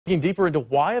Looking deeper into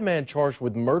why a man charged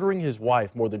with murdering his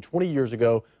wife more than 20 years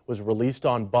ago was released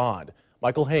on bond.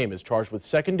 Michael Haim is charged with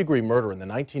second-degree murder in the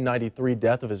 1993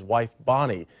 death of his wife,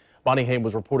 Bonnie. Bonnie Haim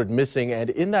was reported missing, and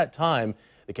in that time,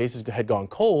 the case had gone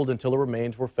cold until her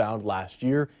remains were found last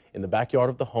year in the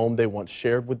backyard of the home they once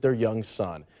shared with their young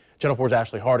son. Channel 4's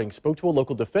Ashley Harding spoke to a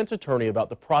local defense attorney about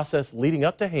the process leading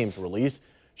up to Haim's release.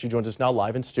 She joins us now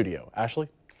live in studio. Ashley?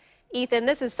 Ethan,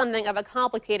 this is something of a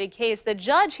complicated case. The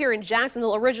judge here in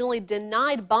Jacksonville originally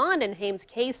denied bond in Haim's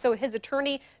case, so his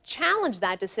attorney challenged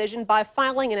that decision by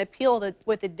filing an appeal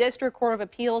with the District Court of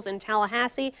Appeals in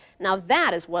Tallahassee. Now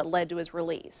that is what led to his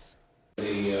release.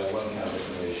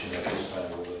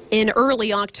 In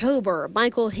early October,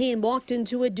 Michael Haim walked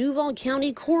into a Duval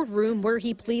County courtroom where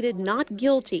he pleaded not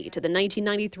guilty to the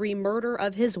 1993 murder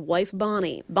of his wife,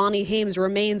 Bonnie. Bonnie Haim's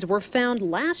remains were found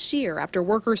last year after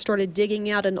workers started digging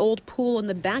out an old pool in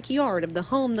the backyard of the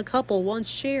home the couple once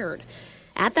shared.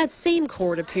 At that same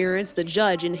court appearance, the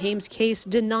judge in Haim's case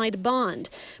denied bond,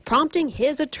 prompting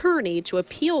his attorney to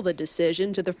appeal the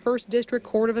decision to the First District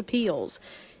Court of Appeals.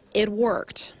 It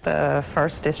worked. The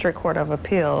First District Court of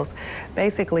Appeals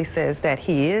basically says that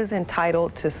he is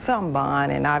entitled to some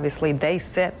bond, and obviously they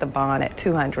set the bond at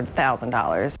 $200,000.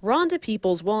 Rhonda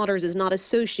Peoples-Waters is not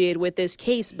associated with this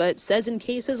case, but says in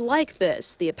cases like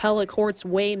this, the appellate courts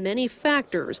weigh many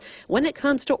factors when it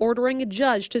comes to ordering a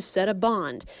judge to set a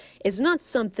bond. It's not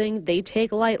something they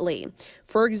take lightly.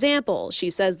 For example, she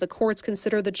says the courts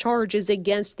consider the charges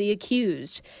against the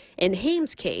accused. In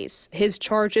Haim's case, his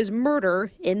charge is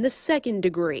murder in the second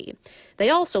degree. They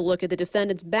also look at the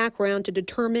defendant's background to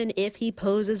determine if he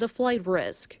poses a flight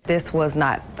risk. This was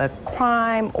not the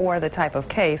crime or the type of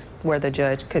case where the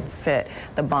judge could set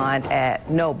the bond at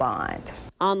no bond.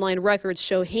 Online records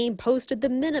show Haim posted the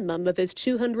minimum of his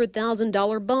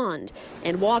 $200,000 bond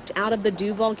and walked out of the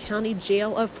Duval County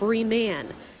Jail a free man.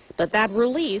 But that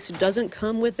release doesn't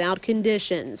come without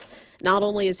conditions. Not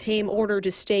only is Haim ordered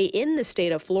to stay in the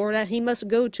state of Florida, he must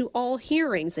go to all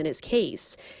hearings in his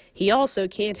case. He also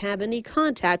can't have any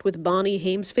contact with Bonnie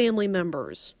Haim's family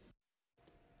members.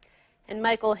 And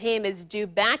Michael Haim is due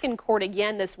back in court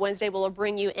again this Wednesday. We'll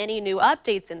bring you any new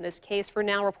updates in this case. For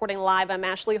now, reporting live, I'm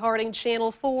Ashley Harding,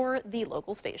 Channel 4, the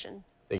local station.